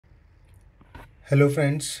Hello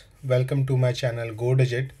friends, welcome to my channel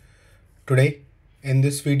Codeunit. Today in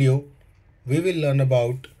this video we will learn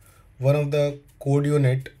about one of the code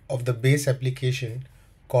unit of the base application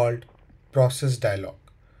called process dialog.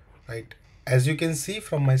 Right, as you can see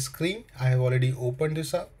from my screen, I have already opened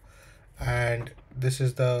this up and this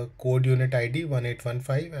is the code unit ID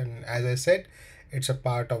 1815, and as I said, it's a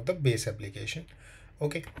part of the base application.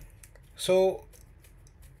 Okay, so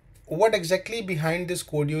what exactly behind this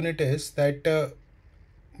code unit is that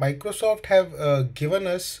Microsoft have given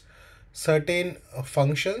us certain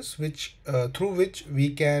functions which through which we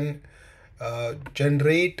can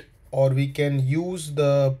generate or we can use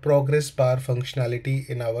the progress bar functionality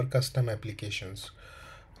in our custom applications,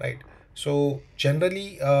 right? So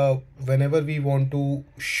generally, whenever we want to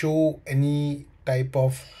show any type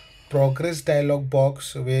of progress dialog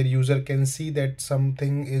box where user can see that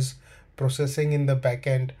something is processing in the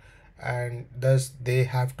backend, and thus they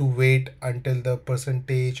have to wait until the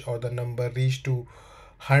percentage or the number reach to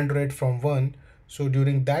 100 from 1. So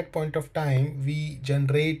during that point of time, we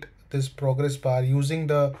generate this progress bar using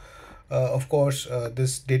the of course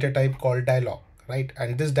this data type called dialog, right?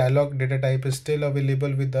 And this dialog data type is still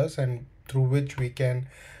available with us, and through which we can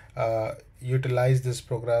utilize this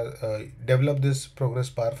progress, develop this progress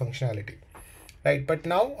bar functionality, right? But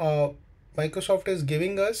now Microsoft is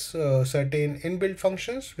giving us certain inbuilt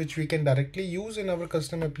functions which we can directly use in our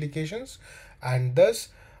custom applications, and thus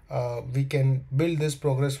we can build this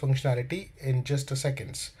progress functionality in just a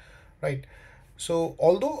seconds, right? So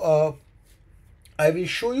although I will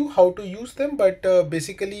show you how to use them, but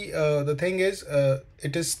basically the thing is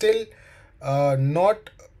it is still not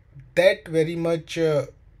that very much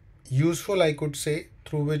useful, I could say,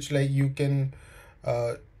 through which like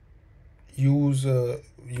uh, use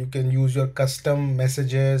you can use your custom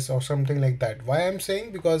messages or something like that. Why I'm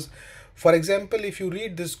saying, because for example, if you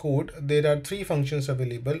read this code, there are three functions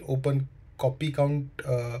available: open copy count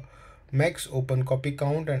max, open copy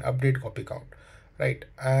count, and update copy count, right?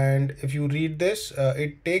 And if you read this,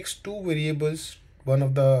 it takes two variables. One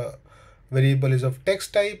of the variable is of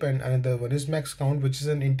text type and another one is max count, which is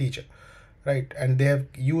an integer, right? And they have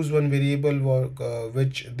used one variable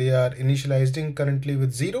which they are initializing currently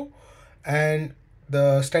with 0, and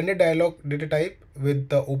the standard dialog data type with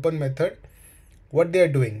the open method. What they are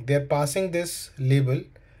doing, they are passing this label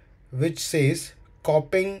which says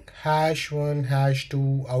copying #1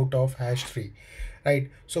 #2 out of #3, right?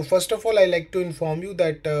 So first of all, I like to inform you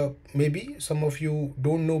that maybe some of you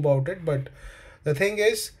don't know about it, but the thing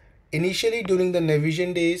is, initially during the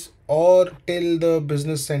Navision days or till the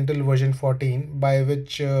Business Central version 14, by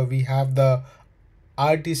which we have the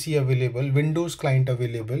RTC available, Windows client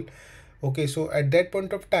available. Okay, so at that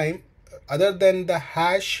point of time, other than the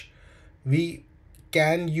hash, we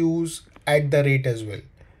can use @ as well.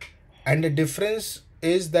 And the difference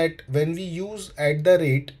is that when we use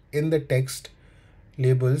 @ in the text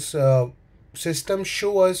labels, system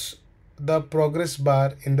show us the progress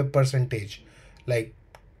bar in the percentage, like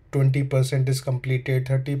 20% is completed,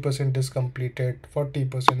 30% is completed,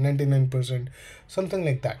 40%, 99%, something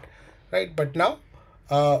like that, right? But now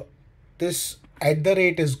this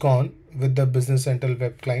 @ is gone with the Business Central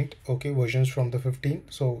web client, okay, versions from the 15.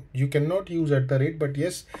 So you cannot use @, but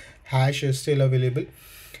yes, hash is still available.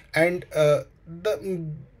 And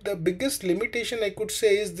the biggest limitation I could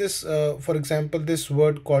say is this, for example, this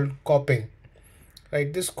word called copying,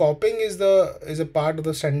 right? This copying is a part of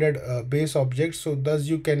the standard base object, so thus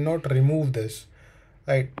you cannot remove this,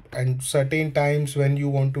 right? And certain times when you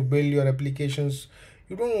want to build your applications,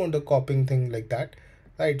 you don't want the copying thing like that,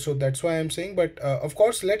 right? So that's why I'm saying, but of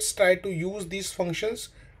course, let's try to use these functions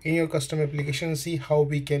in your custom application and see how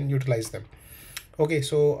we can utilize them. Okay,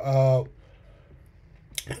 so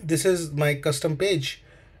this is my custom page,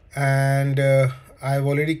 and I've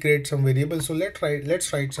already created some variables. So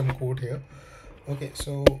let's write some code here. Okay,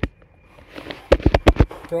 so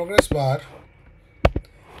progress bar,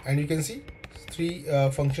 and you can see three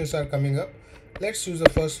functions are coming up. Let's use the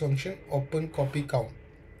first function, open copy count,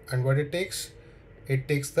 and what it takes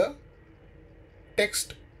the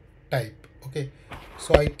text type. Okay,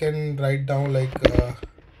 so I can write down like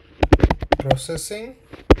processing,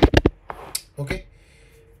 okay,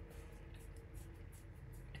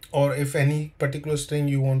 or if any particular string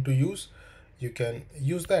you want to use, you can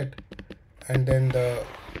use that. And then the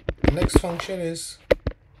next function is,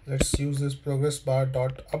 let's use this progress bar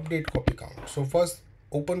dot update copy count. So first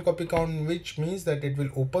open copy count, which means that it will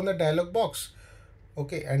open the dialog box,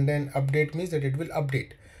 okay, and then update means that it will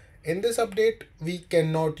update. In this update, we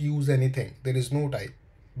cannot use anything, there is no type.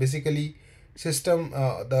 Basically system,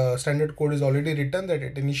 the standard code is already written that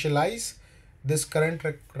it initialize this current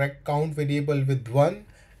rec count variable with 1,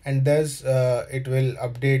 and thus it will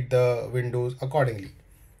update the windows accordingly,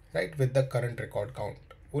 right, with the current record count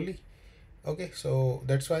only. Okay, so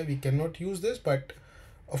that's why we cannot use this. But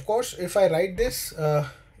of course, if I write this,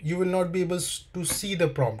 you will not be able to see the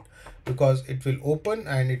prompt, because it will open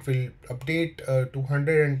and it will update to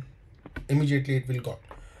 100 and immediately it will go,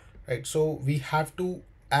 right? So we have to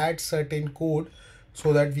add certain code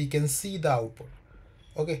so that we can see the output.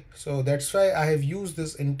 Okay, so that's why I have used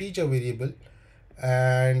this integer variable,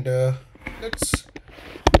 and let's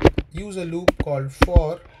use a loop called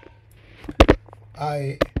for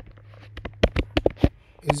I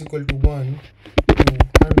is equal to 1 to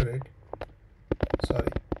 100,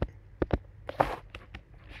 sorry,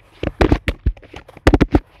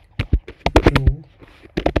 to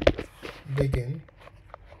begin.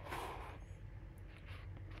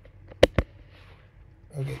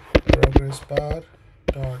 Okay, progress bar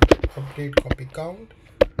dot update copy count.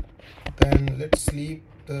 Then let's leave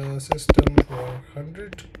the system for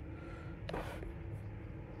 100.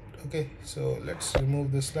 Okay, so let's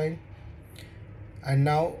remove this line, and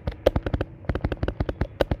now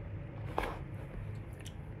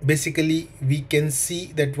basically we can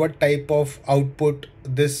see that what type of output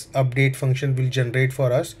this update function will generate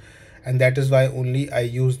for us, and that is why only I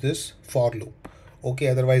use this for loop. Okay,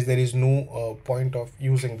 otherwise there is no point of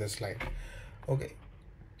using this line. Okay,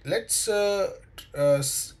 let's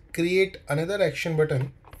create another action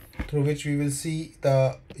button through which we will see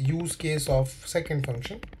the use case of second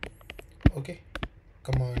function. Okay,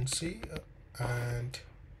 command C, and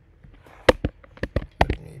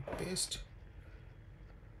let me paste.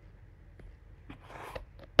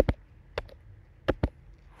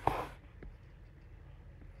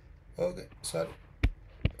 Okay, sorry,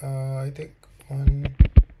 I think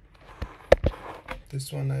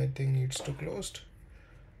this one I think needs to closed.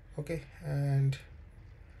 Okay, and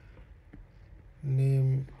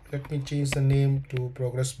name, let me change the name to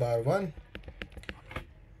progress bar 1,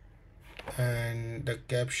 and the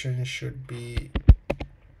caption should be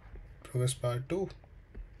progress bar 2.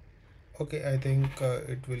 Okay, I think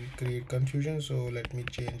it will create confusion, so let me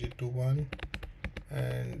change it to 1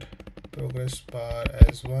 and progress bar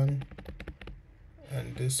as 1,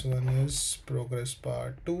 and this one is progress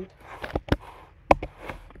bar 2,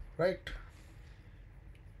 right?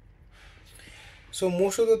 So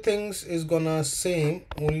most of the things is gonna same,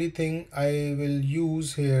 only thing I will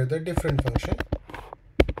use here the different function,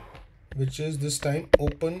 which is this time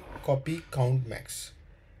open copy count max.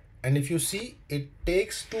 And if you see, it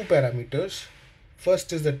takes two parameters.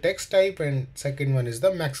 First is the text type and second one is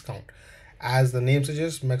the max count. As the name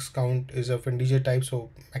suggests, max count is of integer type, so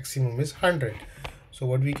maximum is 100. So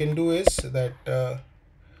what we can do is that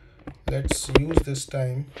let's use this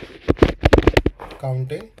time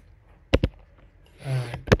counting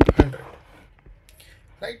and 100,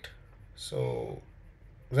 right? So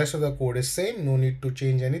rest of the code is same, no need to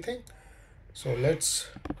change anything. So let's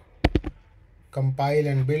compile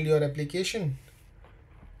and build your application,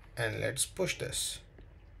 and let's push this.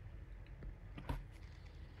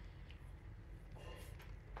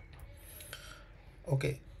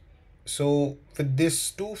 Okay, so with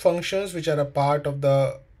these two functions which are a part of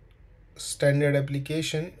the standard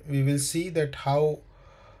application, we will see that how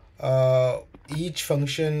each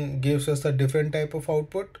function gives us a different type of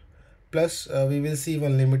output. Plus we will see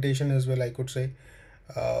one limitation as well, I could say.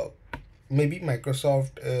 Maybe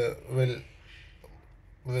Microsoft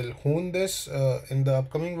will hone this in the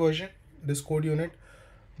upcoming version, this code unit.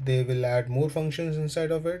 They will add more functions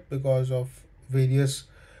inside of it because of various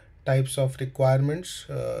types of requirements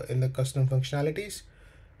in the custom functionalities.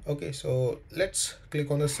 Okay, so let's click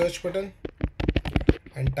on the search button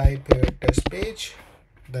and type here test page,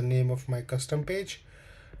 the name of my custom page.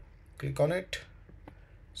 Click on it.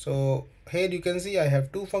 So here you can see I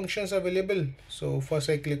have two functions available. So first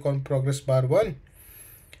I click on progress bar 1,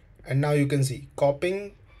 and now you can see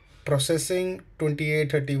copying, processing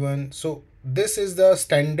 2831. So this is the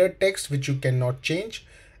standard text which you cannot change.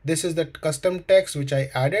 This is the custom text which I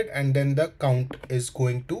added, and then the count is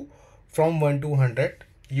going to from 1 to 100.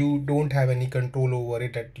 You don't have any control over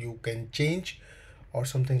it that you can change or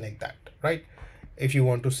something like that, right? If you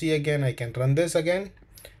want to see again, I can run this again,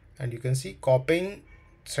 and you can see copying,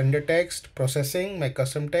 standard text, processing my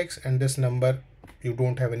custom text, and this number you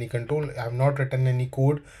don't have any control. I have not written any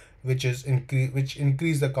code which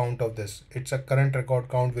increase the count of this. It's a current record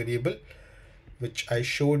count variable which I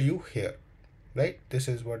showed you here, right? This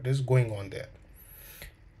is what is going on there.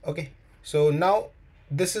 Okay, so now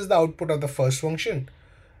this is the output of the first function.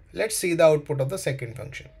 Let's see the output of the second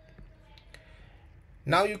function.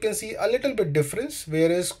 Now you can see a little bit difference,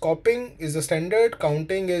 whereas copying is the standard,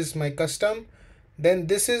 counting is my custom. Then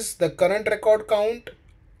this is the current record count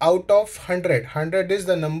out of 100. 100 is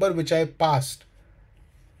the number which I passed,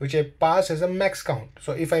 which I pass as a max count.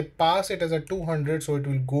 So if I pass it as a 200, so it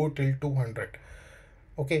will go till 200.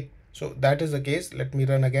 Okay, so that is the case. Let me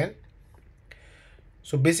run again.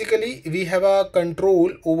 So basically we have a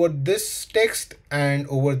control over this text and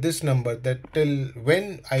over this number, that till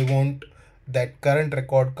when I want that current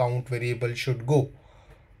record count variable should go,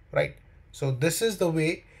 right? So this is the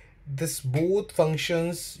way this both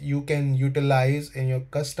functions you can utilize in your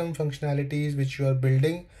custom functionalities which you are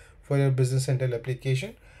building for your business central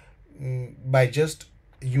application, by just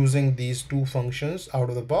using these two functions out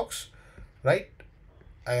of the box, right?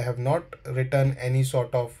 I have not written any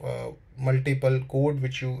sort of multiple code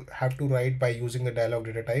which you have to write by using the dialog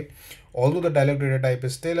data type. Although the dialog data type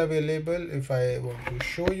is still available, if I want to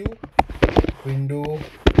show you window,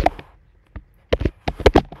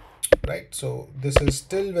 right? So this is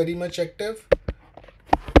still very much active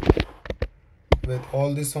with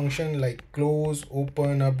all this function like close,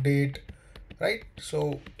 open, update, right?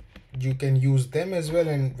 So you can use them as well,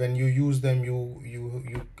 and when you use them,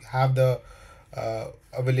 you have the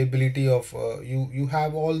availability of you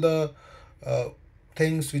have all the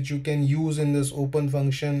things which you can use in this open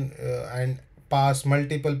function, and pass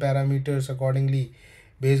multiple parameters accordingly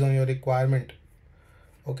based on your requirement.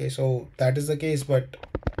 Okay, so that is the case, but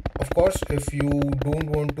of course if you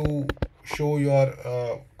don't want to show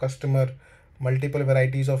your customer multiple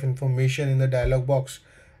varieties of information in the dialog box,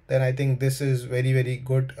 then I think this is very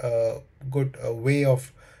good way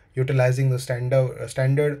of utilizing the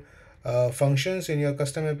standard functions in your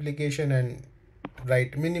custom application and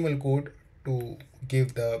write minimal code to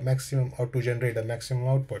give the maximum, or to generate the maximum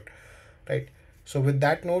output, right? So with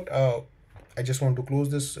that note, I just want to close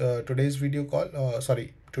this today's video call,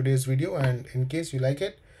 today's video, and in case you like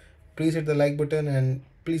it, please hit the like button and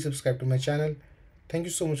please subscribe to my channel. Thank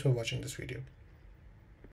you so much for watching this video.